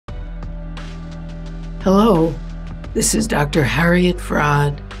Hello, this is Dr. Harriet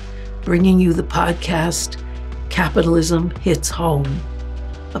Fraad, bringing you the podcast, Capitalism Hits Home,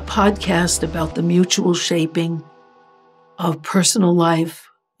 a podcast about the mutual shaping of personal life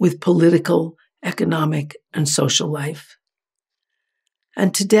with political, economic, and social life.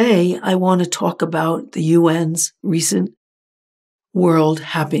 And today I want to talk about the UN's recent World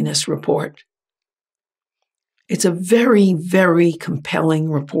Happiness Report. It's a very, very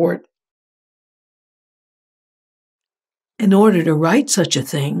compelling report. In order to write such a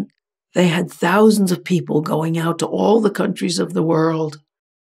thing, they had thousands of people going out to all the countries of the world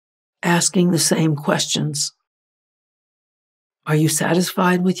asking the same questions. Are you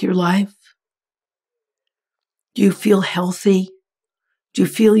satisfied with your life? Do you feel healthy? Do you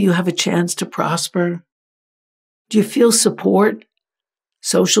feel you have a chance to prosper? Do you feel support,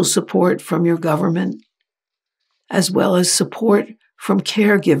 social support from your government, as well as support from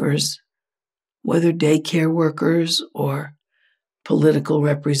caregivers, whether daycare workers or political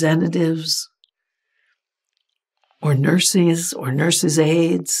representatives or nurses'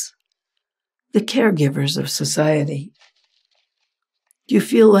 aides, the caregivers of society? Do you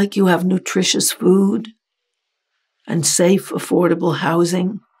feel like you have nutritious food and safe, affordable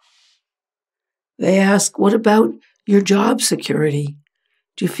housing? They ask, what about your job security?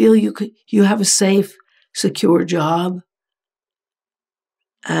 Do you feel you have a safe, secure job?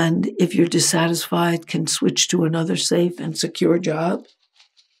 And if you're dissatisfied, can switch to another safe and secure job?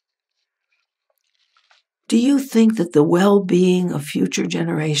 Do you think that the well-being of future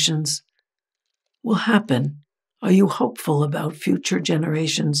generations will happen? Are you hopeful about future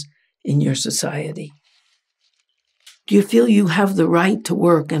generations in your society? Do you feel you have the right to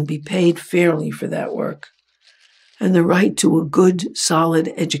work and be paid fairly for that work, and the right to a good,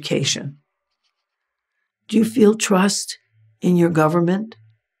 solid education? Do you feel trust in your government?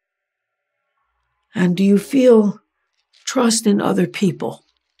 And do you feel trust in other people?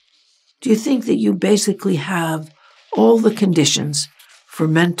 Do you think that you basically have all the conditions for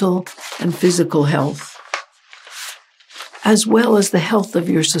mental and physical health, as well as the health of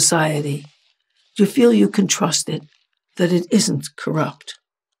your society? Do you feel you can trust it, that it isn't corrupt?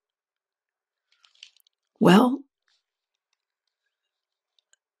 Well,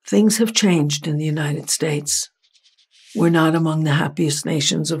 things have changed in the United States. We're not among the happiest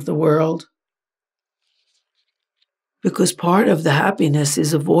nations of the world, because part of the happiness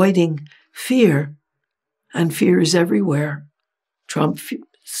is avoiding fear, and fear is everywhere. Trump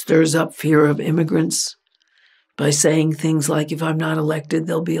stirs up fear of immigrants by saying things like, if I'm not elected,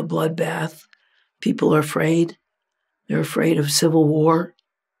 there'll be a bloodbath. People are afraid. They're afraid of civil war.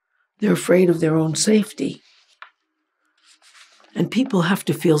 They're afraid of their own safety. And people have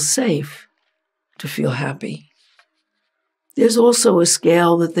to feel safe to feel happy. There's also a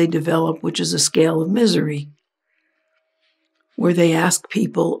scale that they develop, which is a scale of misery, where they ask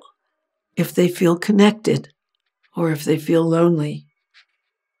people if they feel connected or if they feel lonely.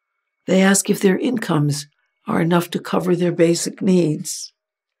 They ask if their incomes are enough to cover their basic needs,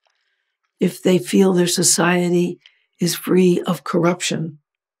 if they feel their society is free of corruption,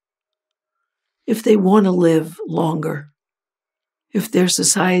 if they want to live longer, if their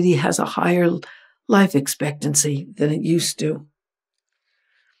society has a higher life expectancy than it used to,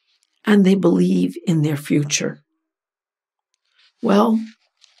 and they believe in their future. Well,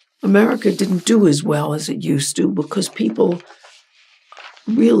 America didn't do as well as it used to because people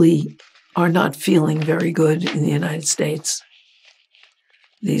really are not feeling very good in the United States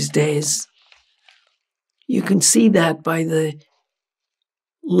these days. You can see that by the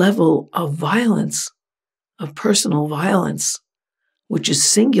level of violence, of personal violence, which is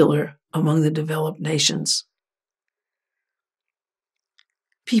singular among the developed nations.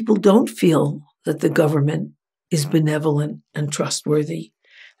 People don't feel that the government is benevolent and trustworthy,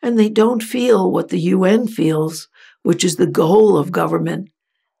 and they don't feel what the UN feels, which is the goal of government,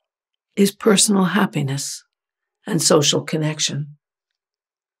 is personal happiness and social connection.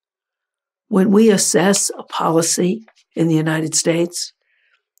 When we assess a policy in the United States,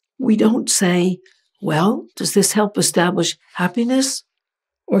 we don't say, well, does this help establish happiness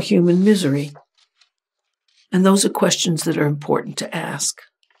or human misery? And those are questions that are important to ask.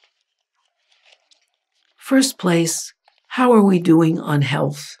 First place, how are we doing on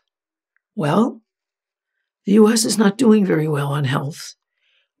health? Well, the U.S. is not doing very well on health.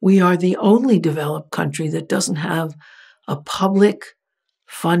 We are the only developed country that doesn't have a public,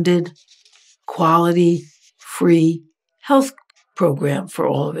 funded, quality, free health program for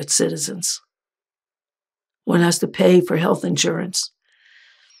all of its citizens. One has to pay for health insurance.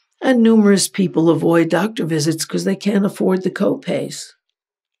 And numerous people avoid doctor visits because they can't afford the co-pays.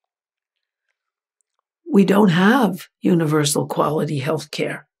 we don't have universal quality health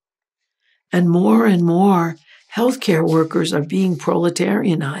care. And more healthcare workers are being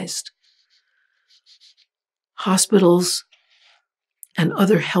proletarianized. Hospitals and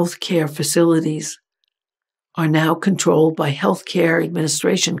other healthcare facilities are now controlled by healthcare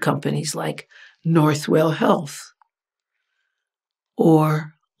administration companies like Northwell Health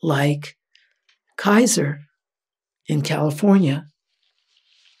or like Kaiser in California.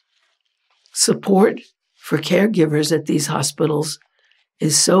 Support for caregivers at these hospitals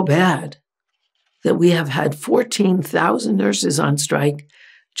is so bad that we have had 14,000 nurses on strike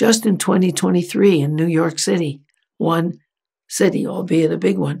just in 2023 in New York City, one city, albeit a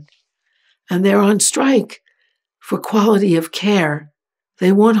big one. And they're on strike for quality of care.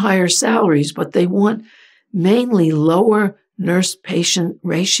 They want higher salaries, but they want mainly lower nurse-patient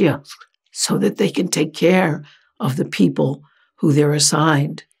ratios so that they can take care of the people who they're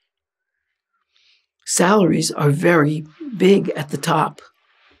assigned. Salaries are very big at the top,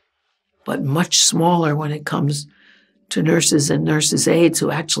 but much smaller when it comes to nurses and nurses' aides who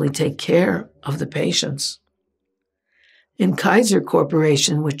actually take care of the patients. In Kaiser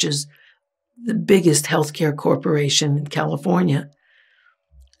Corporation, which is the biggest healthcare corporation in California,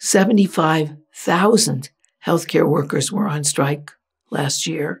 75,000 healthcare workers were on strike last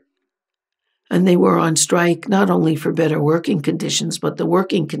year. And they were on strike not only for better working conditions, but the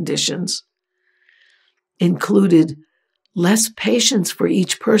working conditions included less patients for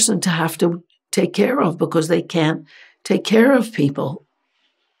each person to have to take care of because they can't take care of people.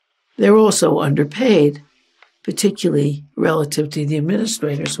 They're also underpaid, particularly relative to the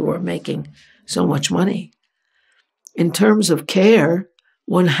administrators who are making so much money. In terms of care,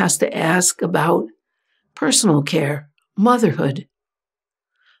 one has to ask about personal care, motherhood.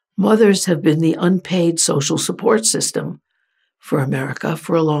 Mothers have been the unpaid social support system for America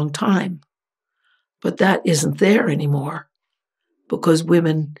for a long time. But that isn't there anymore because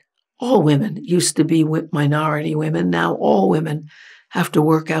women, all women, used to be minority women. Now all women have to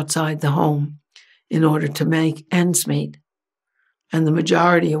work outside the home in order to make ends meet. And the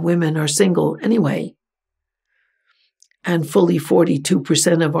majority of women are single anyway. And fully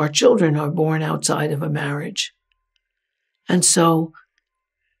 42% of our children are born outside of a marriage. And so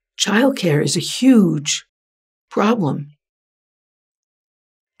childcare is a huge problem.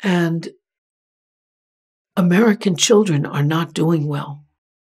 And American children are not doing well.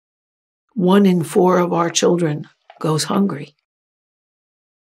 1 in 4 of our children goes hungry.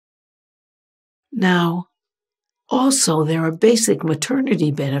 Now, also, there are basic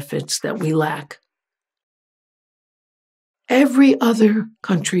maternity benefits that we lack. Every other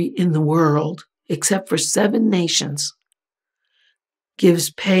country in the world, except for 7 nations, gives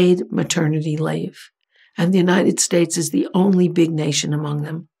paid maternity leave, and the United States is the only big nation among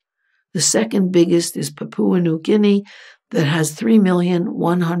them. The second biggest is Papua New Guinea, that has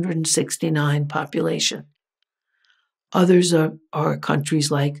 3,169,000 population. Others are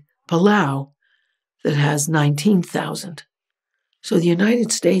countries like Palau, that has 19,000. So the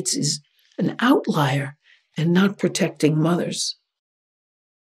United States is an outlier in not protecting mothers.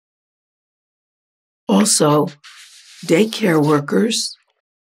 Also, daycare workers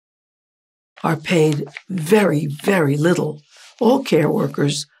are paid very, very little. All care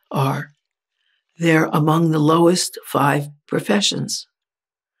workers are. They're among the lowest 5 professions.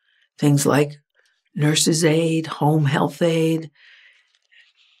 Things like nurse's aide, home health aide,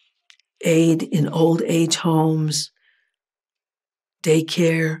 aide in old age homes,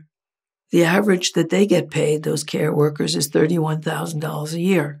 daycare. The average that they get paid, those care workers, is $31,000 a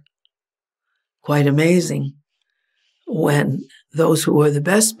year. Quite amazing. When those who are the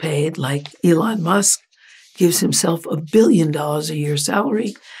best paid, like Elon Musk, gives himself $1 billion a year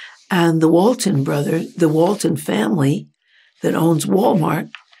salary, and the Walton family that owns Walmart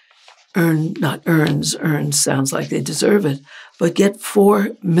earns sounds like they deserve it, but get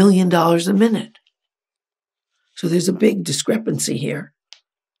 $4 million a minute. So there's a big discrepancy here.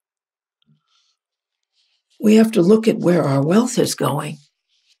 We have to look at where our wealth is going,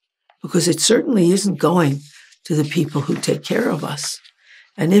 because it certainly isn't going to the people who take care of us.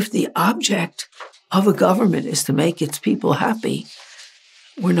 And if the object of a government is to make its people happy,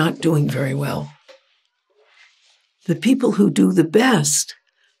 we're not doing very well. The people who do the best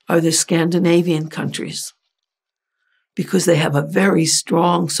are the Scandinavian countries, because they have a very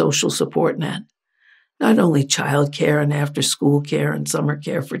strong social support net. Not only child care and after-school care and summer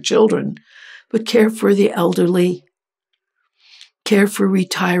care for children, but care for the elderly, care for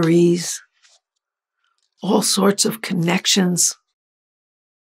retirees, all sorts of connections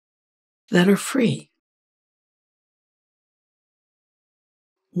that are free.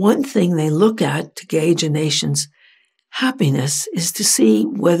 one thing they look at to gauge a nation's happiness is to see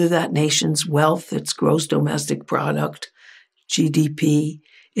whether that nation's wealth, its gross domestic product, GDP,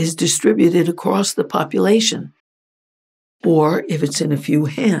 is distributed across the population, or if it's in a few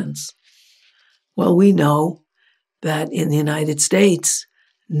hands. Well, we know that in the United States,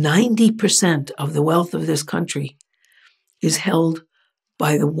 90% of the wealth of this country is held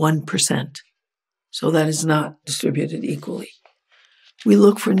by the 1%. So that is not distributed equally. We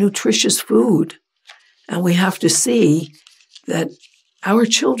look for nutritious food, and we have to see that our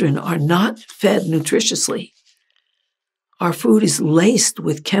children are not fed nutritiously. Our food is laced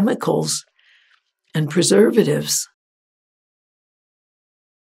with chemicals and preservatives.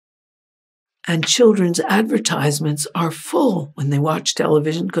 And children's advertisements are full when they watch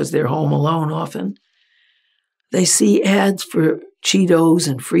television because they're home alone often. They see ads for Cheetos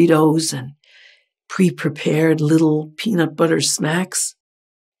and Fritos and pre-prepared little peanut butter snacks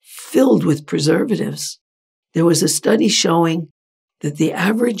filled with preservatives. There was a study showing that the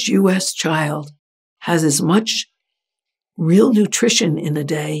average U.S. child has as much real nutrition in a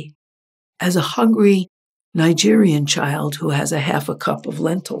day as a hungry Nigerian child who has a half a cup of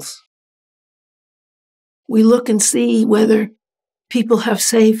lentils. We look and see whether people have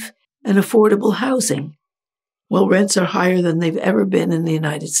safe and affordable housing. Well, rents are higher than they've ever been in the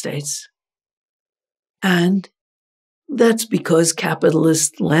United States. And that's because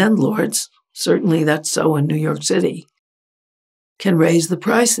capitalist landlords, certainly that's so in New York City, can raise the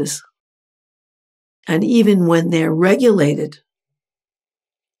prices. And even when they're regulated,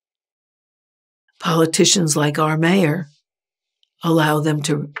 politicians like our mayor allow them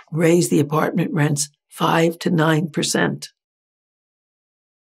to raise the apartment rents 5 to 9%,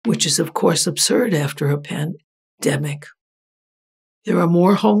 which is, of course, absurd after a pandemic. There are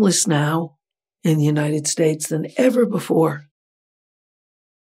more homeless now in the United States than ever before.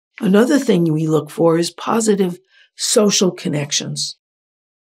 Another thing we look for is positive social connections.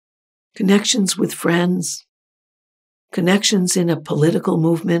 Connections with friends, connections in a political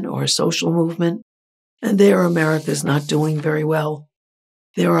movement or a social movement, and there America's not doing very well.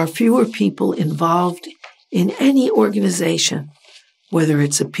 There are fewer people involved in any organization, whether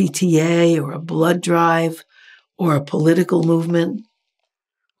it's a PTA or a blood drive or a political movement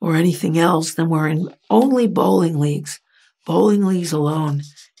or anything else, than were in only bowling leagues alone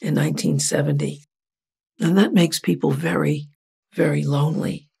in 1970. And that makes people very, very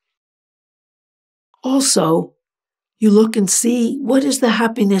lonely. Also, you look and see what is the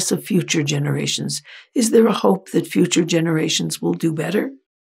happiness of future generations. Is there a hope that future generations will do better?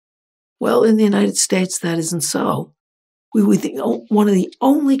 Well, in the United States, that isn't so. We were one of the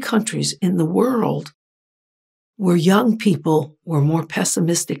only countries in the world where young people were more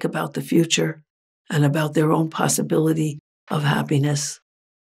pessimistic about the future and about their own possibility of happiness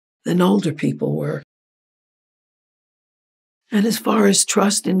than older people were. And as far as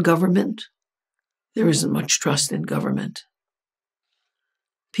trust in government, there isn't much trust in government.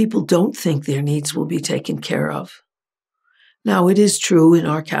 People don't think their needs will be taken care of. Now, it is true in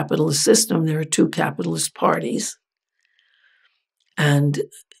our capitalist system, there are two capitalist parties. And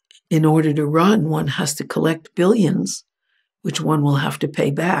in order to run, one has to collect billions, which one will have to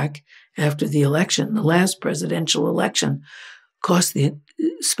pay back after the election. The last presidential election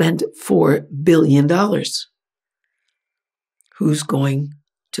spent $4 billion. Who's going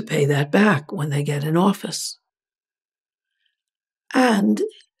to pay that back when they get in office? And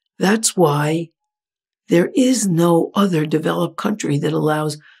that's why there is no other developed country that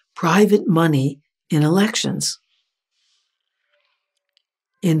allows private money in elections.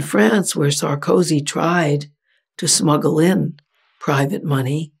 In France, where Sarkozy tried to smuggle in private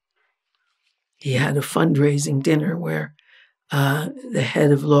money, he had a fundraising dinner where the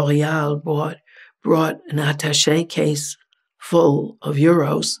head of L'Oréal brought an attaché case full of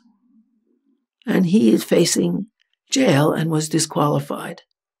euros, and he is facing jail and was disqualified.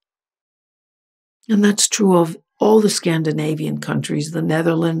 And that's true of all the Scandinavian countries, the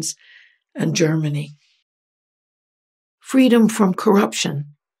Netherlands and Germany. Freedom from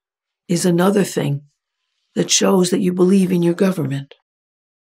corruption is another thing that shows that you believe in your government.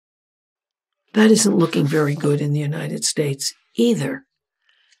 That isn't looking very good in the United States either,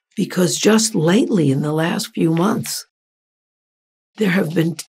 because just lately, in the last few months, there have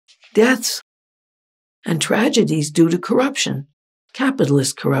been deaths and tragedies due to corruption,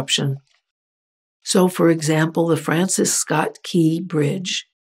 capitalist corruption. So, for example, the Francis Scott Key Bridge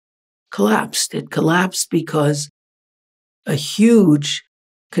collapsed. It collapsed because a huge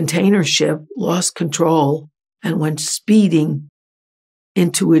container ship lost control and went speeding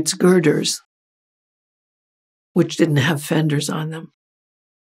into its girders, which didn't have fenders on them.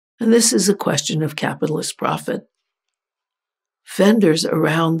 And this is a question of capitalist profit. Fenders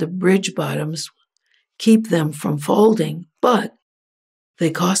around the bridge bottoms keep them from folding, but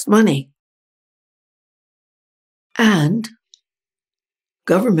they cost money. And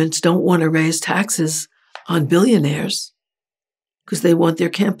governments don't want to raise taxes on billionaires because they want their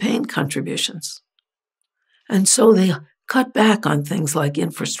campaign contributions. And so they cut back on things like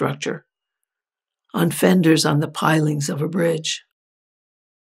infrastructure, on fenders on the pilings of a bridge.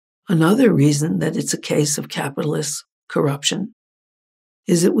 Another reason that it's a case of capitalist corruption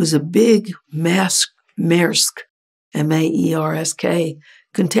is it was a big Maersk, M-A-E-R-S-K,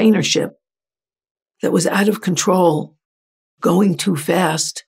 container ship that was out of control, going too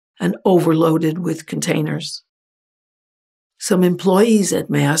fast, and overloaded with containers. Some employees at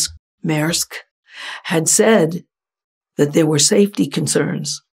Maersk had said that there were safety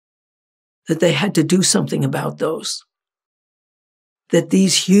concerns, that they had to do something about those, that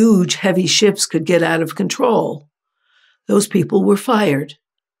these huge, heavy ships could get out of control. Those people were fired,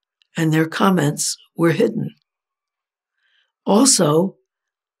 and their comments were hidden. Also,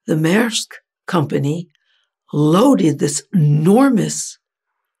 the Maersk company loaded this enormous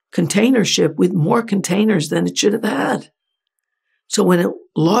container ship with more containers than it should have had. So when it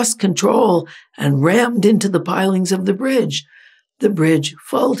lost control and rammed into the pilings of the bridge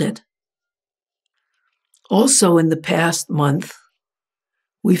folded. Also, in the past month,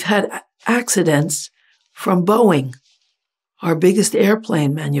 we've had accidents from Boeing, our biggest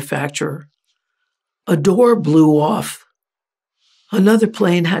airplane manufacturer. A door blew off. Another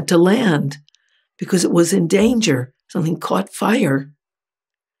plane had to land because it was in danger. Something caught fire.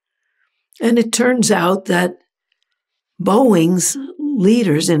 And it turns out that Boeing's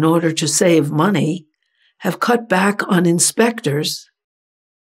leaders, in order to save money, have cut back on inspectors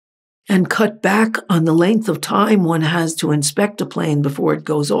and cut back on the length of time one has to inspect a plane before it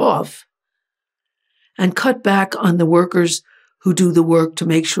goes off, and cut back on the workers who do the work to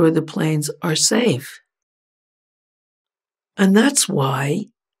make sure the planes are safe. And that's why,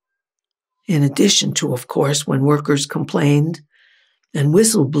 in addition to, of course, when workers complained and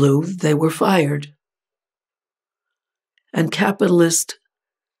whistle blew, they were fired. And capitalist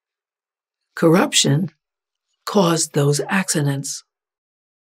corruption caused those accidents.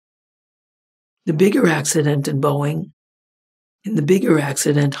 The bigger accident in Boeing, in the bigger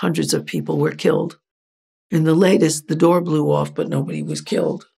accident, hundreds of people were killed. In the latest, the door blew off, but nobody was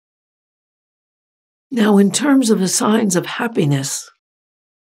killed. Now, in terms of the signs of happiness,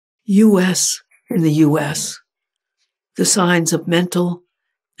 in the U.S., the signs of mental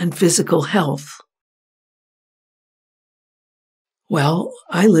and physical health. Well,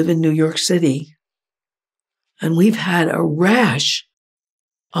 I live in New York City, and we've had a rash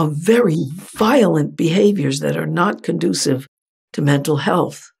of very violent behaviors that are not conducive to mental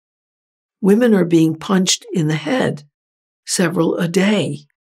health. Women are being punched in the head, several a day,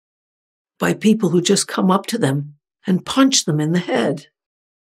 by people who just come up to them and punch them in the head.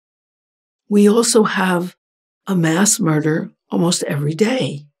 We also have a mass murder almost every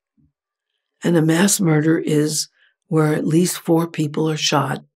day. And a mass murder is where at least 4 people are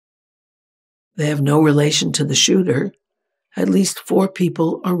shot. They have no relation to the shooter. At least 4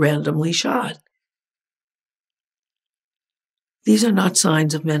 people are randomly shot. These are not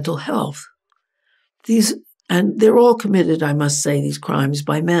signs of mental health. And they're all committed, I must say, these crimes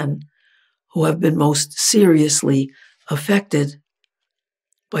by men who have been most seriously affected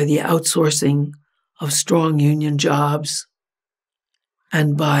by the outsourcing of strong union jobs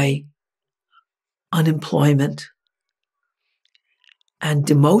and by unemployment and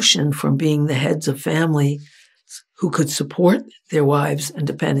demotion from being the heads of family who could support their wives and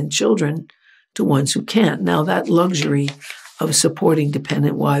dependent children to ones who can't. Now, that luxury of supporting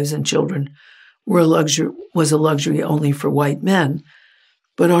dependent wives and children was a luxury only for white men,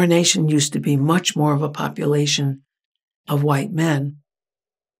 but our nation used to be much more of a population of white men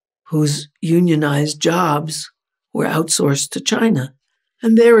whose unionized jobs were outsourced to China.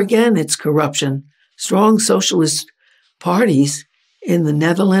 And there again, it's corruption. Strong socialist parties in the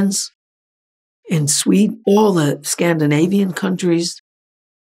Netherlands, in Sweden, all the Scandinavian countries,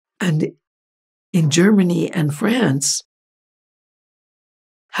 and in Germany and France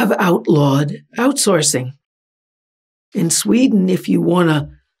have outlawed outsourcing. In Sweden, if you want to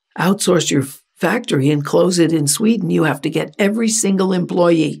outsource your factory and close it in Sweden, you have to get every single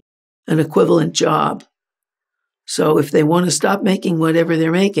employee an equivalent job. So if they want to stop making whatever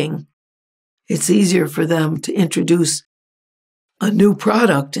they're making, it's easier for them to introduce a new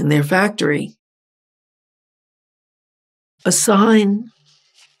product in their factory. A sign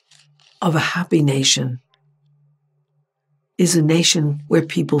of a happy nation is a nation where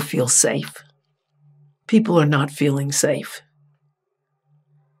people feel safe. People are not feeling safe.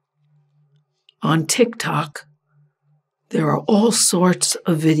 On TikTok, there are all sorts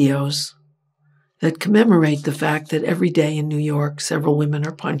of videos that commemorate the fact that every day in New York, several women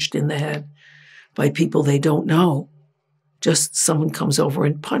are punched in the head by people they don't know. Just someone comes over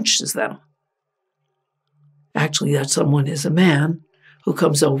and punches them. Actually, that someone is a man who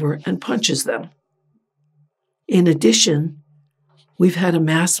comes over and punches them. In addition, we've had a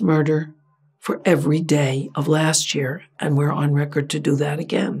mass murder for every day of last year, and we're on record to do that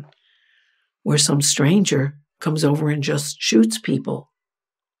again, where some stranger comes over and just shoots people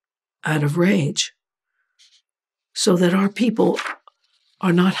out of rage, so that our people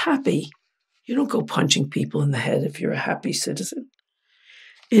are not happy. You don't go punching people in the head if you're a happy citizen.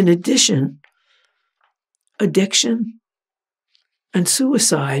 In addition, addiction and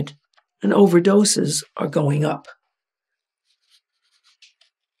suicide and overdoses are going up.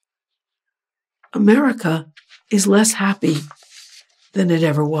 America is less happy than it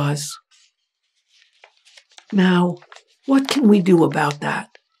ever was. Now, what can we do about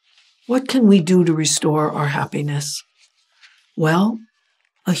that? What can we do to restore our happiness? Well,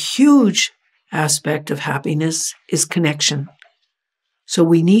 a huge aspect of happiness is connection. So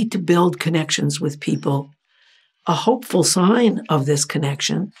we need to build connections with people. A hopeful sign of this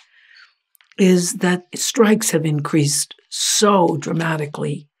connection is that strikes have increased so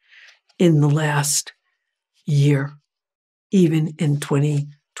dramatically in the last year, even in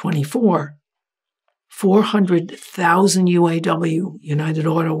 2024. 400,000 UAW, United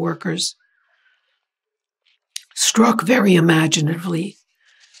Auto Workers, struck very imaginatively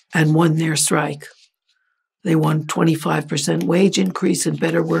and won their strike. They won 25% wage increase and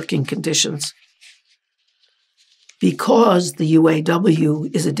better working conditions. Because the UAW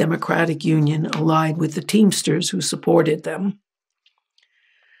is a democratic union allied with the Teamsters who supported them,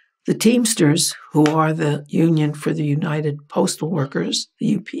 the Teamsters, who are the union for the United Postal Workers,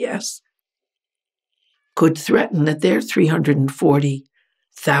 the UPS, could threaten that their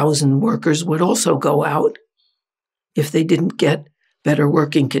 340,000 workers would also go out if they didn't get better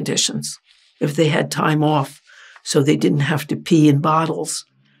working conditions, if they had time off so they didn't have to pee in bottles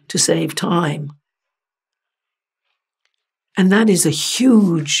to save time. And that is a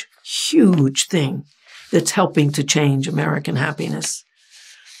huge, huge thing that's helping to change American happiness.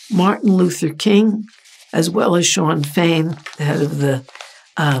 Martin Luther King, as well as Shawn Fain, the head of the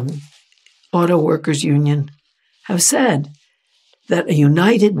Auto Workers Union, have said that a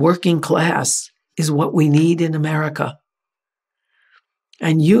united working class is what we need in America.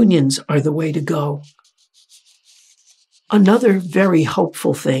 And unions are the way to go. Another very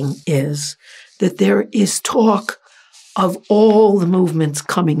hopeful thing is that there is talk of all the movements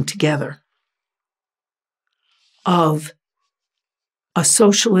coming together, of a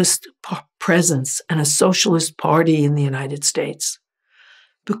socialist presence and a socialist party in the United States,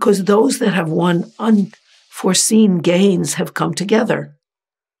 because those that have won unforeseen gains have come together.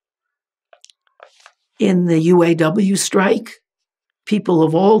 In the UAW strike, people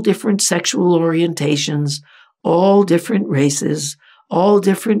of all different sexual orientations, all different races, all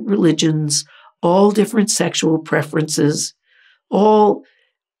different religions, all different sexual preferences, all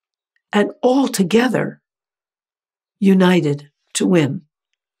together united to win.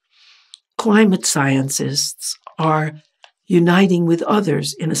 Climate scientists are uniting with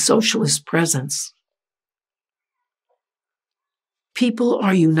others in a socialist presence. People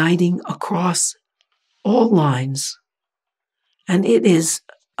are uniting across all lines, and it is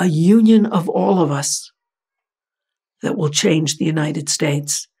a union of all of us that will change the United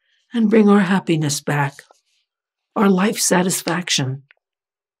States and bring our happiness back, our life satisfaction,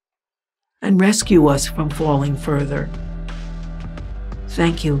 and rescue us from falling further.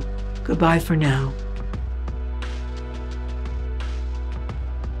 Thank you. Goodbye for now.